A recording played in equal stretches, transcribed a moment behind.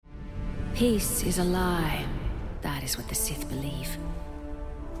Peace is a lie. That is what the Sith believe.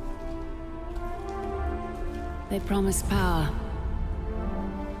 They promise power.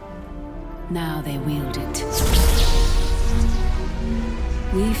 Now they wield it.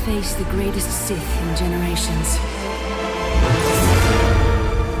 We face the greatest Sith in generations.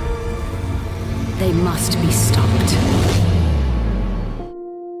 They must be stopped.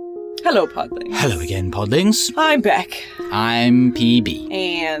 Hello, Podlings. Hello again, Podlings. I'm Beck. I'm PB.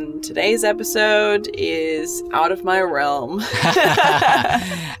 And today's episode is out of my realm.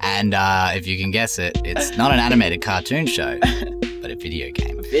 And if you can guess it, it's not an animated cartoon show, but a video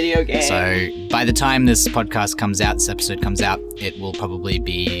game. Video game. So by the time this podcast comes out, this episode comes out, it will probably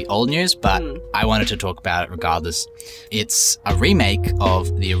be old news, but I wanted to talk about it regardless. It's a remake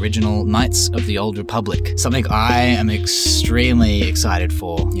of the original Knights of the Old Republic, something I am extremely excited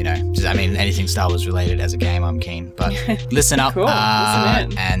for, you know. I mean, anything Star Wars related as a game, I'm keen, but listen up Cool.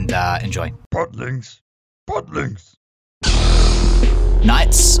 Listen in. and enjoy. Podlings.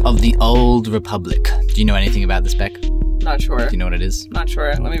 Knights of the Old Republic. Do you know anything about this, Beck? Not sure. Do you know what it is? Not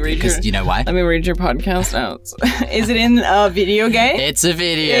sure. Let me read Because your... do you know why? Let me read your podcast notes. Is it in a video game? It's a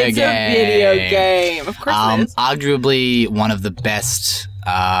video It's game. a video game. Of course it is. Arguably one of the best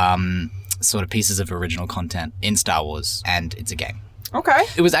sort of pieces of original content in Star Wars, and it's a game. Okay.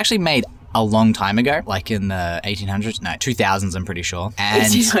 It was actually made a long time ago, like in the 1800s. No, 2000s, I'm pretty sure. And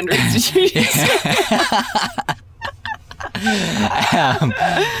 1800s. Did you say?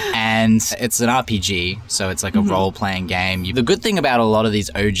 and it's an RPG, so it's like a role-playing game. The good thing about a lot of these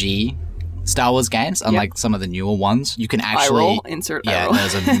OG Star Wars games, unlike some of the newer ones, you can actually... Eye roll. Insert eye Yeah, roll.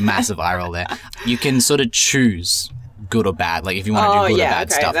 there's a massive eye roll there. You can sort of choose good or bad, like if you want to do good or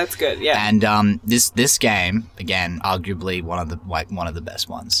bad stuff. That's good. Yeah. And this game, again, arguably one of the best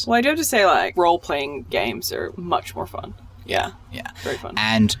ones. Well, I do have to say, like, role-playing games are much more fun. Yeah. Yeah. Very fun.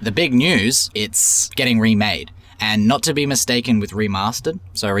 And the big news, it's getting remade. And not to be mistaken with remastered.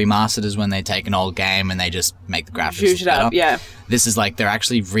 So remastered is when they take an old game and they just make the graphics Zhuzh it better. up, yeah. This is like they're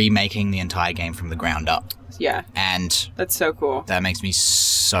actually remaking the entire game from the ground up. Yeah. And That's so cool. that makes me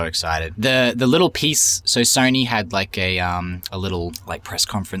so excited. The little piece, so Sony had like a little like press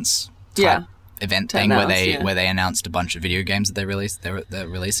conference type event To thing announce, where they announced a bunch of video games that they're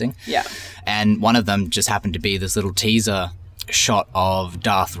releasing. Yeah. And one of them just happened to be this little teaser shot of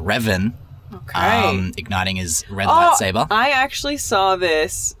Darth Revan Okay. igniting his red lightsaber. I actually saw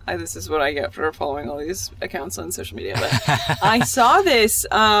this. This is what I get for following all these accounts on social media. But I saw this,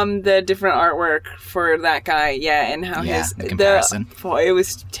 the different artwork for that guy. Yeah, and how the comparison. It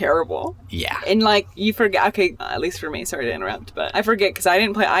was terrible. Yeah. And like you forget. Okay, at least for me. Sorry to interrupt, but I forget because I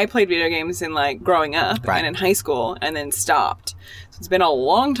didn't play. I played video games in like growing up Right. and in high school, and then stopped. So it's been a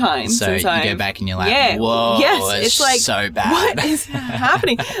long time So since you I go back and you're like, whoa, yes, it's like so bad. What is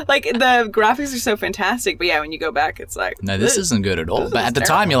happening? Like the graphics are so fantastic, but yeah, when you go back, it's like No, this isn't good at all. This But is at the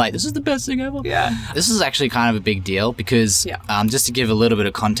time, you're like, this is the best thing ever. Yeah. This is actually kind of a big deal because, just to give a little bit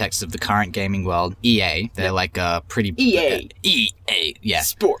of context of the current gaming world, EA, they're like a pretty... EA. EA, yeah.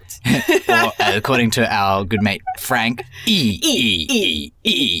 Sports. Or, according to our good mate, Frank, E.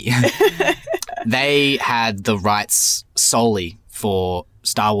 They had the rights solely for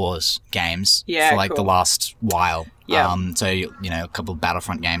Star Wars games for like the last while. Yeah. So, you know, a couple of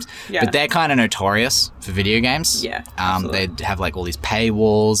Battlefront games. Yeah. But they're kind of notorious for video games. Yeah, They'd have like all these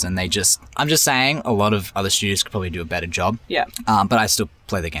paywalls and I'm just saying a lot of other studios could probably do a better job. Yeah. But I still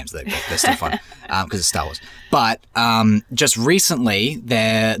play the games. They're still fun because it's Star Wars. But just recently,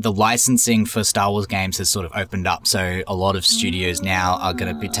 the licensing for Star Wars games has sort of opened up. So a lot of studios now are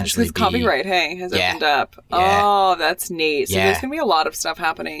going to potentially This copyright, has opened up. Yeah. Oh, that's neat. So Yeah. there's going to be a lot of stuff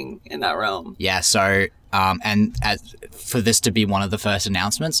happening in that realm. Yeah, so... and for this to be one of the first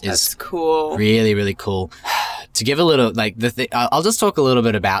announcements That's is cool. really, really cool. To give a little, like, I'll just talk a little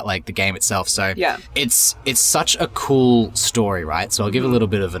bit about, like, the game itself. So, it's such a cool story, right? So I'll give a little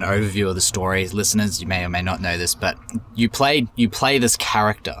bit of an overview of the story. Listeners, you may or may not know this, but you play this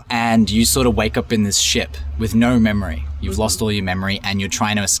character, and you sort of wake up in this ship with no memory. You've lost all your memory, and you're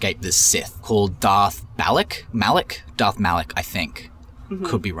trying to escape this Sith called Darth Malik, I think.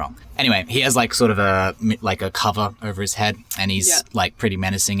 Could be wrong. Anyway, he has like sort of a cover over his head, and he's like pretty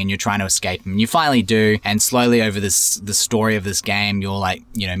menacing, and you're trying to escape him. And you finally do, and slowly over the story of this game, you're like,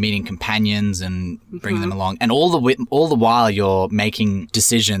 you know, meeting companions and bringing them along, and all the while you're making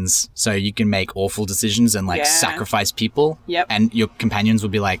decisions. So you can make awful decisions and like sacrifice people. Yep. And your companions will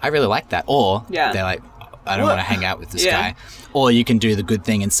be like, I really like that, or they're like, I don't want to hang out with this guy. Or you can do the good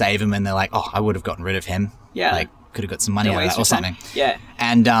thing and save him, and they're like, oh, I would have gotten rid of him. Yeah. Like, could have got some money out of that or something. Yeah.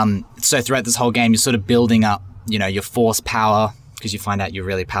 And so throughout this whole game, you're sort of building up, you know, your force power because you find out you're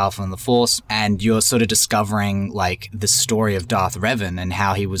really powerful in the Force, and you're sort of discovering like the story of Darth Revan and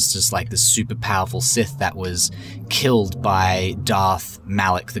how he was just like this super powerful Sith that was killed by Darth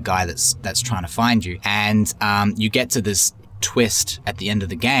Malak, the guy that's trying to find you. And you get to this twist at the end of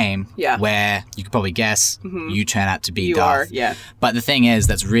the game where you could probably guess you turn out to be Darth. But the thing is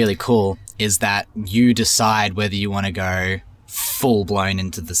that's really cool is that you decide whether you want to go full blown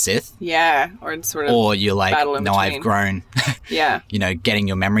into the Sith. Yeah. Or you're like, no, I've grown. You know, getting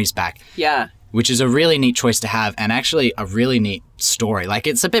your memories back. Yeah. Which is a really neat choice to have, and actually a really neat story. Like,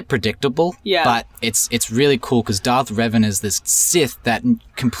 it's a bit predictable, but it's really cool because Darth Revan is this Sith that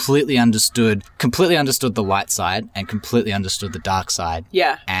completely understood the light side and completely understood the dark side.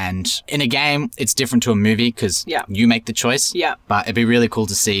 Yeah. And in a game, it's different to a movie because you make the choice. Yeah. But it'd be really cool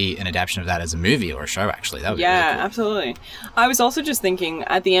to see an adaptation of that as a movie or a show, actually. That would be really cool. Absolutely. I was also just thinking,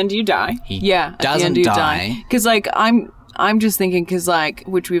 at the end you die. He doesn't die. Because, like, I'm just thinking, because, like,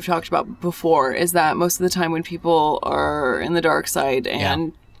 which we've talked about before, is that most of the time when people are in the dark side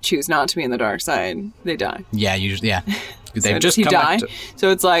and choose not to be in the dark side, they die. Yeah, usually, yeah. They've just come back to... So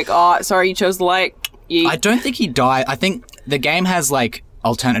it's like, oh, sorry, you chose the light. I don't think he died. I think the game has, like,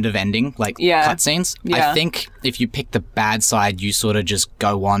 alternative ending, like cutscenes. I think if you pick the bad side, you sort of just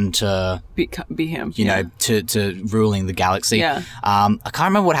go on to be him, you know, to ruling the galaxy. I can't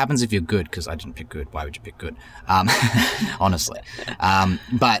remember what happens if you're good because I didn't pick good. Why would you pick good? Honestly,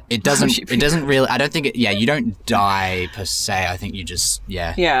 but it doesn't really. I don't think you don't die per se. I think you just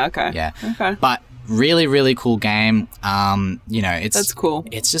okay. But really, really cool game. You know, that's cool.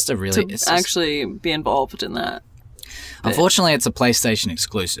 It's just a really actually be involved in that. Unfortunately, it's a PlayStation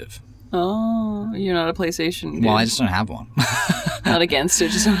exclusive. Oh, you're not a PlayStation dude. Well, I just don't have one. Not against it,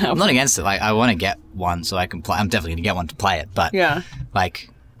 just don't have one. I'm not against it. Like, I want to get one so I can play. I'm definitely going to get one to play it. But,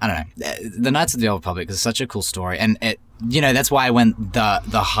 like, I don't know. The Knights of the Old Republic is such a cool story. And, that's why when the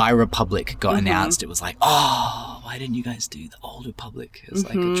High Republic got announced, it was like, oh, why didn't you guys do the Old Republic as,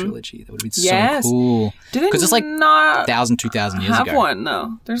 like, a trilogy? That would have been so cool. Because it's, like, 1,000, 2,000 years ago. Have one,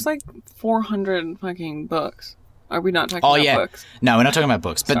 though. There's, like, 400 fucking books. Are we not talking about books? No, we're not talking about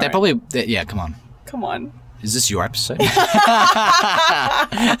books. But they're probably... come on. Come on. Is this your episode?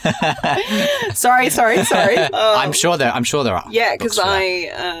 Sorry. I'm sure there are. Yeah, because I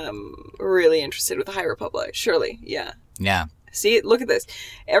am really interested with the High Republic. Surely, yeah. Yeah. See, look at this.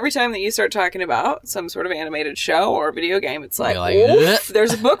 Every time that you start talking about some sort of animated show or video game, it's like, oof,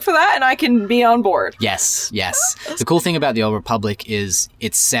 there's a book for that and I can be on board. Yes. The cool thing about the Old Republic is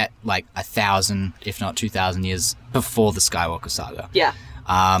it's set like 1,000, if not 2,000 years before the Skywalker saga. Yeah.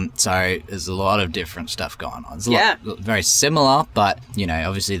 So there's a lot of different stuff going on. It's a lot, very similar, but, you know,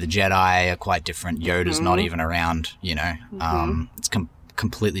 obviously the Jedi are quite different. Yoda's not even around, you know. It's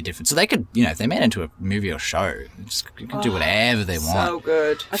completely different. So they could, you know, if they made it into a movie or show, you can do whatever they want. So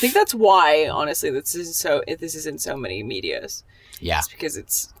good. I think that's why, honestly, this is in so many medias. Yeah. It's because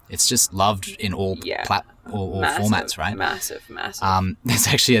it's just loved in all formats, right? Massive. There's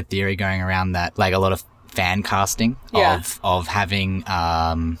actually a theory going around that, like, a lot of fan casting of having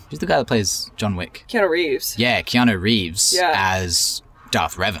who's the guy that plays John Wick? Keanu Reeves. Yeah, Keanu Reeves as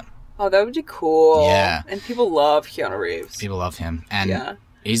Darth Revan. Oh, that would be cool. Yeah. And people love Keanu Reeves. People love him. And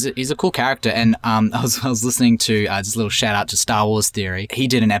he's a cool character. And I was listening to just a little shout out to Star Wars Theory. He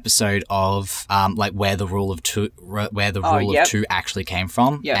did an episode of like where the rule of two actually came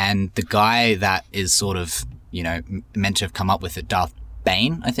from. Yep. And the guy that is sort of, you know, meant to have come up with it, Darth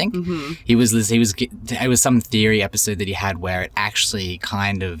Bane, I think. It was some theory episode that he had where it actually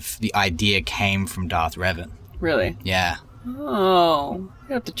kind of the idea came from Darth Revan. Really? Yeah. Oh,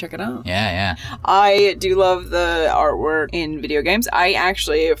 you have to check it out. Yeah. I do love the artwork in video games. I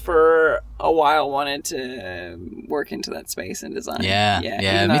actually, for a while, wanted to work into that space and design. Yeah,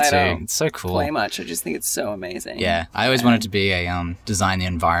 me too. It's so cool. Play much. I just think it's so amazing. Yeah, I always wanted to be a design the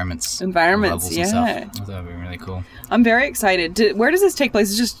environments, levels and stuff. I thought that would be really cool. I'm very excited. Where does this take place?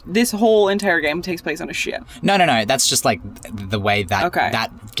 It's just this whole entire game takes place on a ship. No. That's just like the way that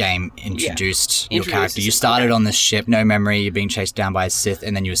that game introduced your character. You started on this ship, no memory. You're being chased down by a Sith,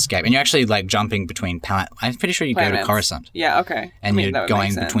 and then you escape. And you're actually like jumping between planets. I'm pretty sure you go to Coruscant. Yeah. Okay. And you're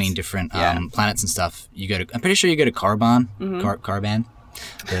going between different planets and stuff. I'm pretty sure you go to Caravan. Caravan.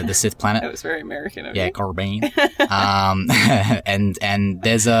 The Sith planet. That was very American of you. Yeah, Caravan. And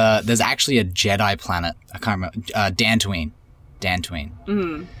there's actually a Jedi planet. I can't remember. Dantooine.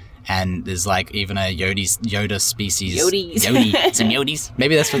 Mm-hmm. And there's like even a Yoda species. Yodies. Some Yodies.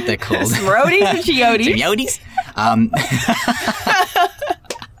 Maybe that's what they're called. Some Roadies and Yodies. Some Yodies.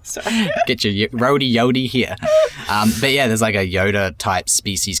 Sorry. Get your Rhodey Yodi here. But yeah, there's like a Yoda type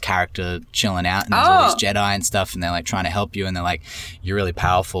species character chilling out, and there's all these Jedi and stuff, and they're like trying to help you, and they're like, you're really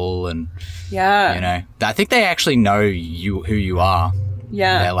powerful, and you know, I think they actually know who you are.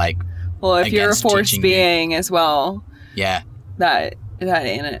 Yeah. They're like, well, if you're a Force being as well. Yeah. That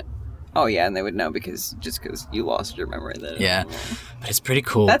ain't it. Oh yeah, and they would know because you lost your memory then. Yeah. But it's pretty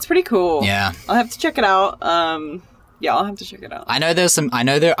cool. That's pretty cool. Yeah. I'll have to check it out. Yeah, I'll have to check it out. I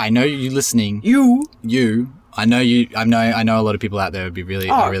know you listening. I know a lot of people out there would be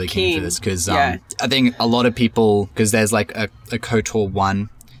really keen for this because I think a lot of people, because there's like a KOTOR 1,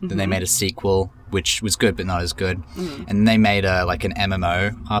 then they made a sequel which was good but not as good, and they made like an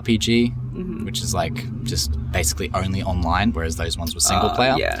MMO RPG, which is like just basically only online, whereas those ones were single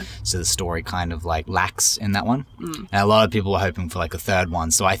player. Yeah. So the story kind of like lacks in that one, and a lot of people were hoping for like a third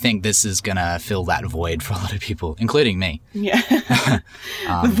one. So I think this is gonna fill that void for a lot of people, including me. Yeah.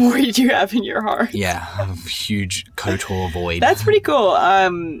 The void you have in your heart. Yeah, a huge KOTOR void. That's pretty cool.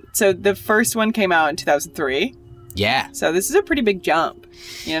 So the first one came out in 2003. Yeah. So this is a pretty big jump,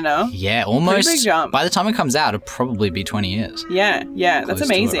 you know? Yeah, almost. Pretty big jump. By the time it comes out, it'll probably be 20 years. Yeah, that's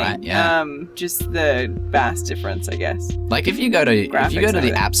amazing. It, right? Yeah. Just the vast difference, I guess. Like if you go to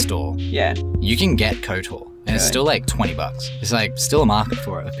the App Store, you can get KOTOR. And it's still like $20. It's like still a market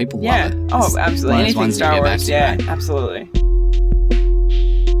for it. People love it. Oh, absolutely. Anything Star Wars. Yeah, absolutely.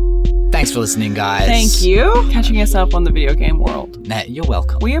 Thanks for listening, guys. Thank you. Catching us up on the video game world. Nah, you're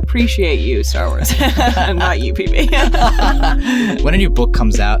welcome. We appreciate you, Star Wars. Not you, PB. When a new book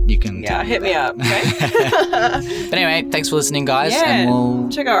comes out, you can... Yeah, hit me up, okay? But anyway, thanks for listening, guys. Yeah, and we'll...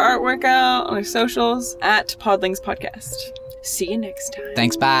 check our artwork out on our socials at Podlings Podcast. See you next time.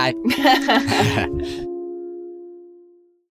 Thanks, bye.